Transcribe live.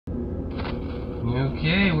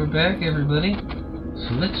Okay, we're back, everybody.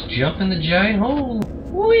 So let's jump in the giant hole.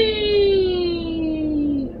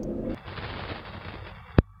 Whee!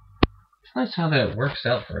 It's nice how that works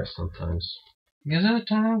out for us sometimes. Because other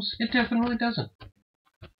times, it definitely doesn't.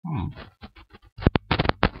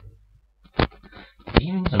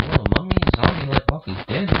 Demons, a mortal mummy, zombie-like walking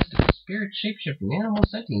dead, mystical spirits, shape-shifting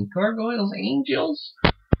animals, sentient gargoyles, angels.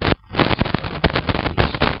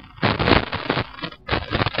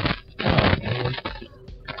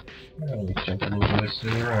 We're always jumping into a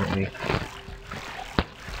sewer, aren't we? Ooh,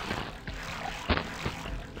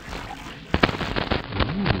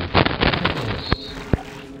 look at this.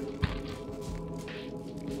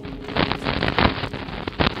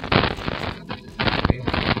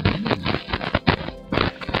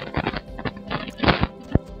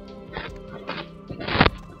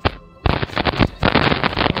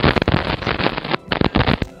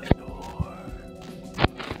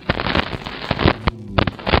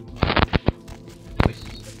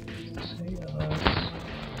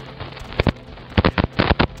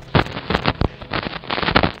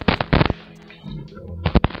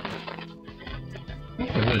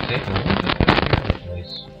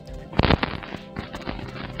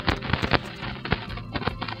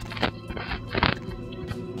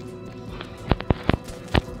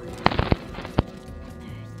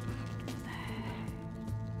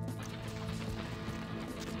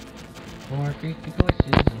 More creepy voices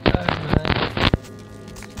inside my head.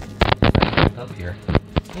 Up here.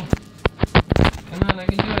 Oh. Come on, I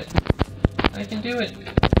can do it. I can do it.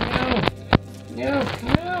 No! No!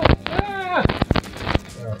 No! Ah!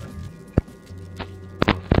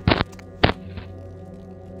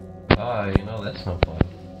 Ah, you know, that's no fun.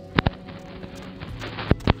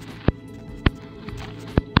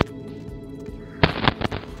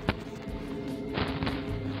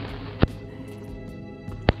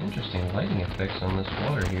 Interesting lighting effects on this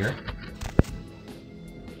water here.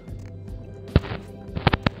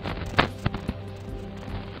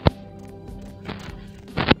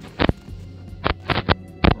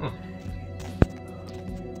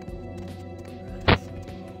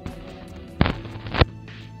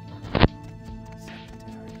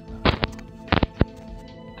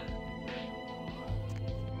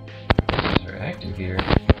 These are active here.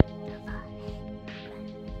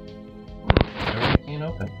 Door can't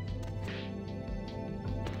open.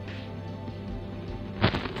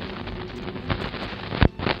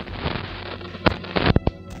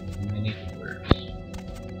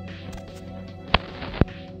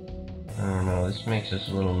 I don't know, this makes us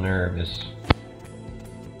a little nervous.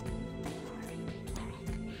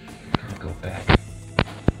 Gotta go back.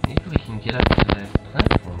 Maybe we can get up to that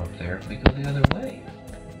platform up there if we go the other way.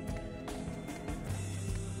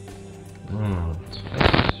 This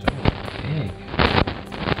place is so big.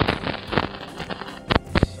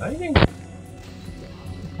 Exciting!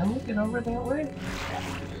 Can we get over that way?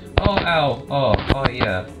 Oh, ow! Oh,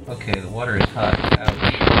 yeah. Okay, the water is hot.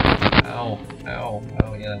 Ouch. Ow, ow,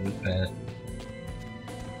 oh yeah, that was bad.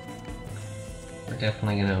 We're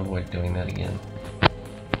definitely gonna avoid doing that again.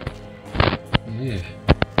 Ew.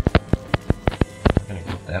 We're gonna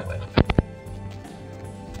go that way.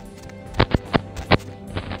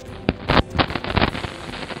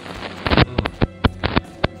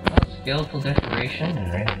 Oh, skeletal decoration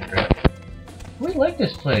and random crap. We like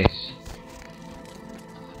this place.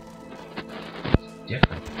 It's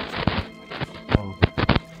different.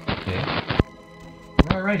 Okay.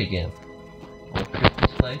 We're alright again. More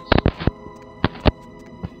Christmas lights.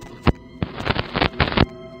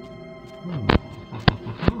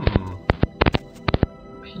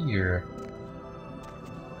 Pier.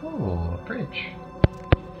 Oh, a bridge.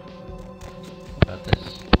 What about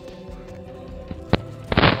this?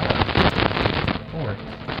 Four.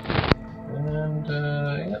 And,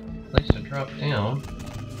 yep, place to drop down.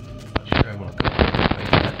 Not sure I want to go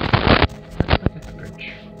quite yet. Let's look at the bridge.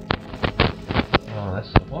 Oh,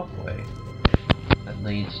 that's the walkway. That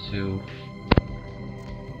leads to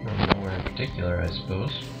nowhere in particular, I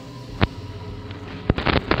suppose.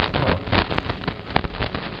 Oh.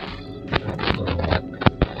 That's a little odd.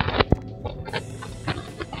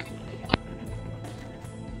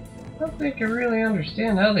 I don't think I really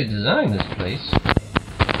understand how they designed this place. I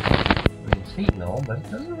mean, it's neat and all, but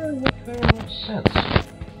it doesn't really make very much sense.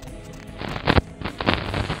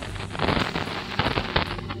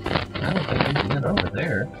 I don't think we can get over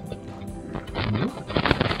there. Nope.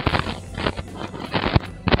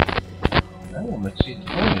 I almost see the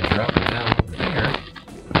point of dropping down over there.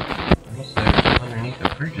 Unless there's underneath the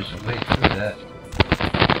bridges a way through that.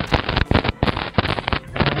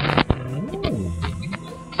 Ooh.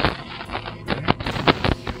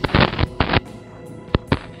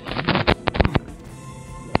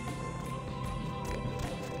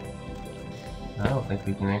 think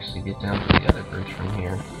we can actually get down to the other bridge from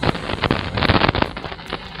here.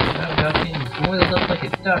 Now got getting boiled up like a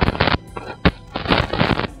duck.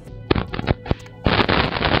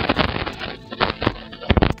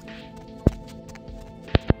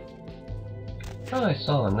 Oh, I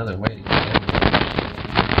saw another way to get down there.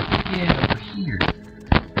 Yeah, over here.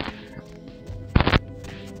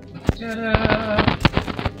 Ta-da!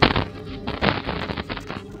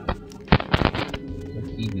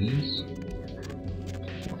 TVs.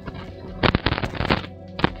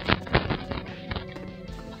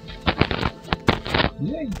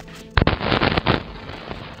 Yay!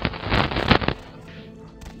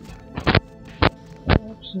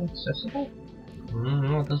 That's accessible?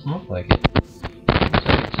 No, it doesn't look like it. Looks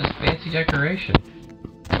like it's just fancy decoration.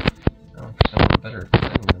 Oh, for someone better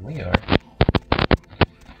equipped than we are.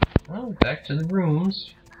 Well, back to the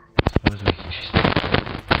rooms. Suppose we can just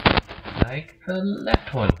like the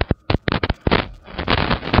left one.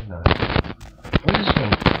 No. Or this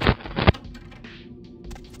one.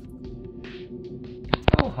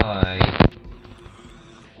 Oh, hi.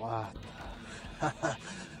 What?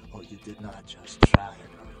 Oh, you did not just try to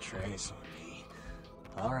run a trace on me.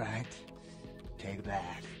 Alright. Take it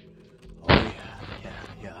back. Oh,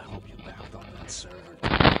 yeah, I hope you backed on that server.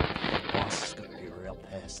 Boss is gonna be real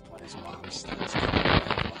pissed when his mom starts calling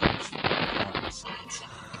Bloodlines from porn sites.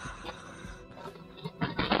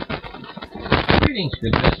 Greetings,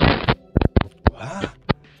 good master. What?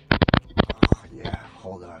 Oh, yeah,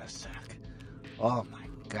 hold on a sec. Oh my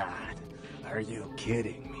god. Are you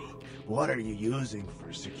kidding me? What are you using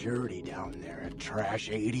for security down there at Trash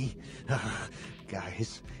 80?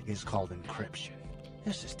 Guys, it's called encryption.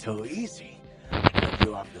 This is too easy. I got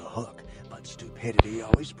you off the hook, but stupidity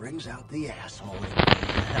always brings out the asshole in me.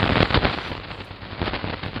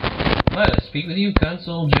 Let us speak with you,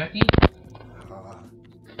 Console Jackie.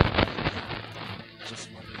 Just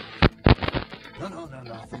one minute. No,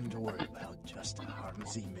 nothing to worry about. Just a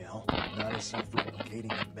harmless email. Not a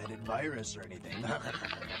self-replicating embedded virus or anything.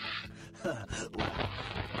 Wow,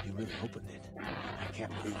 you really opened it. I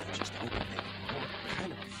can't believe you just opened it. What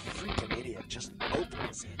kind of freaking idiot just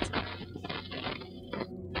opens it?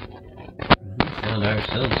 We found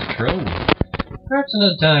ourselves a troll. Perhaps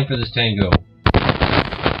another time for this tango.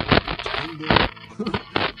 Tango?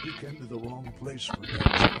 You came to the wrong place for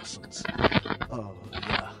dance lessons. Oh,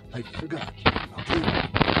 yeah, I forgot. Okay,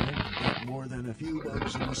 not more than a few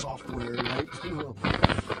bugs in the software, right?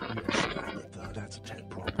 Yes, but that's a tech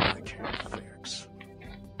problem I can't fix.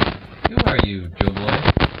 Who are you, Joe Boy?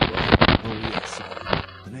 Oh, yes,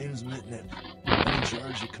 the name's Mitnip. I'm in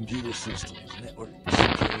charge of computer systems, network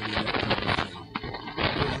security, that kind of thing.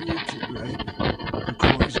 Well, you too, right?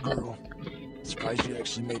 McCoy's girl. Surprised you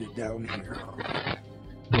actually made it down here.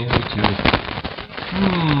 Yeah, me too.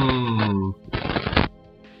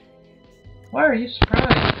 Why are you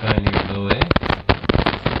surprised, Pioneer Boy?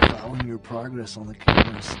 Following your progress on the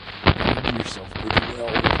cameras, you did yourself pretty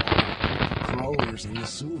well with the crawlers in the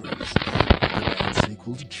sewers. The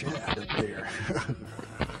sequel to Chad up there.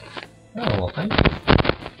 Oh, well, thank you.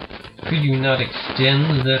 Could you not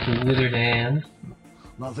extend that withered hand?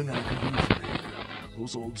 Nothing I can do for you.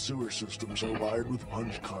 Those old sewer systems are wired with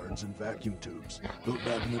punch cards and vacuum tubes, built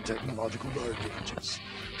back in the technological dark ages.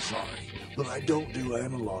 Sorry, but I don't do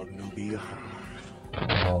analog, newbie.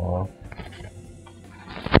 Aww.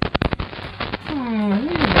 I need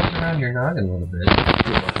to mess around your noggin a little bit. Go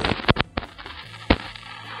ahead.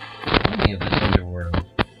 Any of this underworld.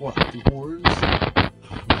 What, the horns?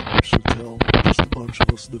 I should tell. Just a bunch of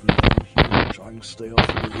us living down here, trying to stay off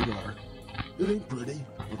the radar. It ain't pretty,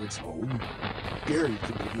 but it's home. Gary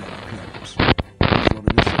could be man campus. He's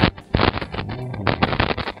running the show.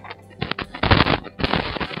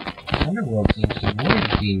 Underworld seems to avoid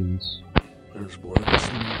demons. There's blood that's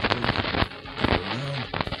in the thing. Go around.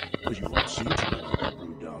 But you won't see too many of that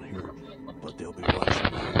brood down here. But they'll be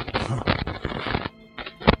watching you.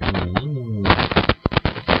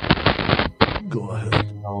 Go ahead. A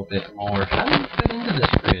little bit more. How do you fit into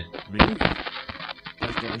this grid? Me?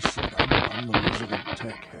 Like I said, I'm the resident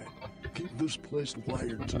tech head. Keep this place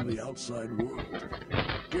wired to the outside world.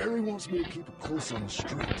 Gary wants me to keep it close on the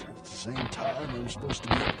street. At the same time, I'm supposed to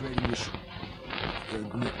be upgrading this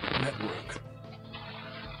network.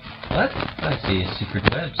 What? I see a secret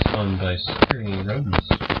web spun by scurrying rodents.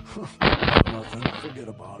 Nothing. Forget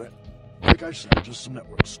about it. Like I said, just some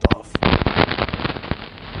network stuff.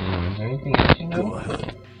 Is there anything else you know? Go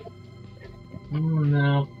ahead.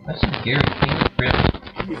 No. I see Gary King Crypt.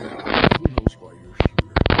 Yeah, who knows why you're here.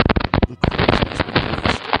 The craze must be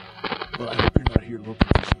blessed. But I hope you're not here looking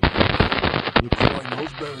for some LaCroix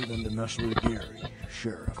knows better than to mess with Gary,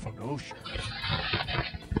 sheriff of no sheriff.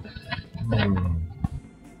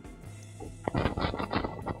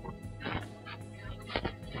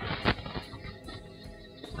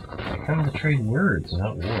 Come to trade words,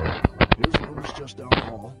 not war. His room is just down the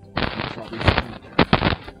hall. He'll probably find it there.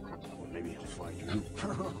 Or maybe he'll find you.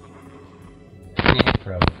 Yeah,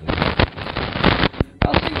 probably.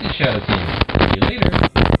 I'll take the shadow team. See you later.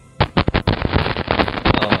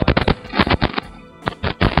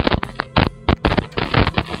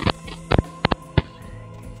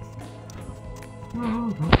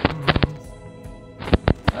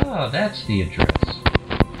 Oh, that's the address.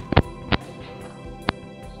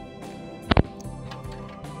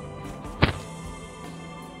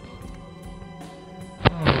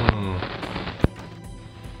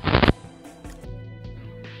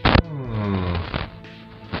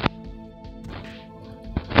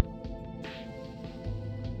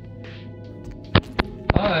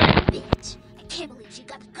 Bitch, I can't believe she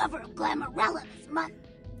got the cover of Glamourella this month.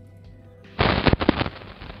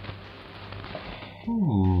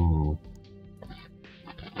 Ooh.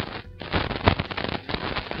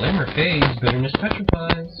 Glamour fades, bitterness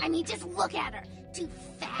petrifies. I mean, just look at her. Too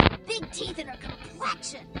fat, big teeth, and her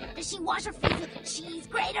complexion. Does she wash her face with a cheese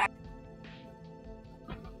grater?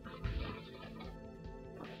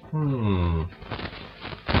 Who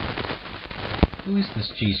is this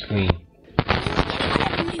cheese queen? I mean, like anyone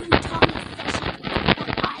ever knew who Tommy Session was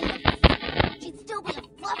before I left? She'd still be a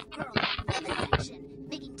fluff girl in vivisection,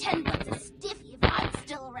 making $10 a stiffy if I'm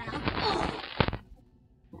still around. Ugh.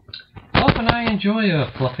 Often I enjoy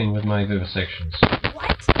fluffing with my vivisections.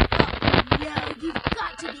 What? Oh, no, you've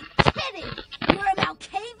got to be kidding! You're a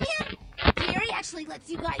Malkavian? Gary actually lets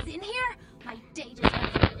you guys in here? My day just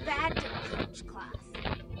went from bad to coach class.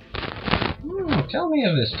 Tell me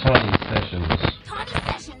of this Tawny Sessions. Tawny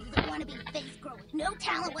Sessions is a wannabe face girl with no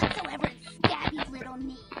talent whatsoever and scabby little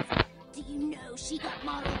knees. Do you know she got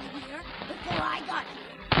modeled a year before I got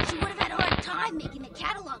here? She would have had a hard time making the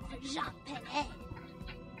catalog for Jacques Penet.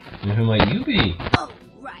 And who might you be? Oh,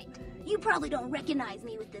 right. You probably don't recognize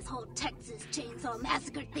me with this whole Texas Chainsaw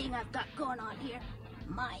Massacre thing I've got going on here.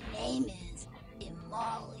 My name is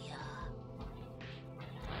Emalia.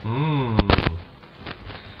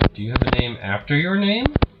 Do you have a name after your name?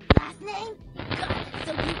 Last name? God, that's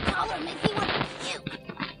so blue collar makes me want to puke.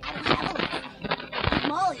 I don't have a last name.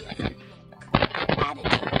 Amalia's a look,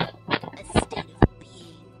 attitude, a state of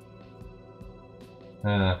being.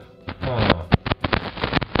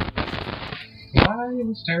 Why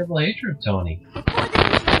this terrible hatred of Tawny? Before this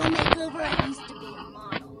legal makeover, I used to be a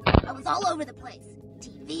model. I was all over the place.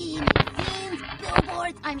 TV, magazines,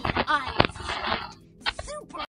 billboards. I mean, I was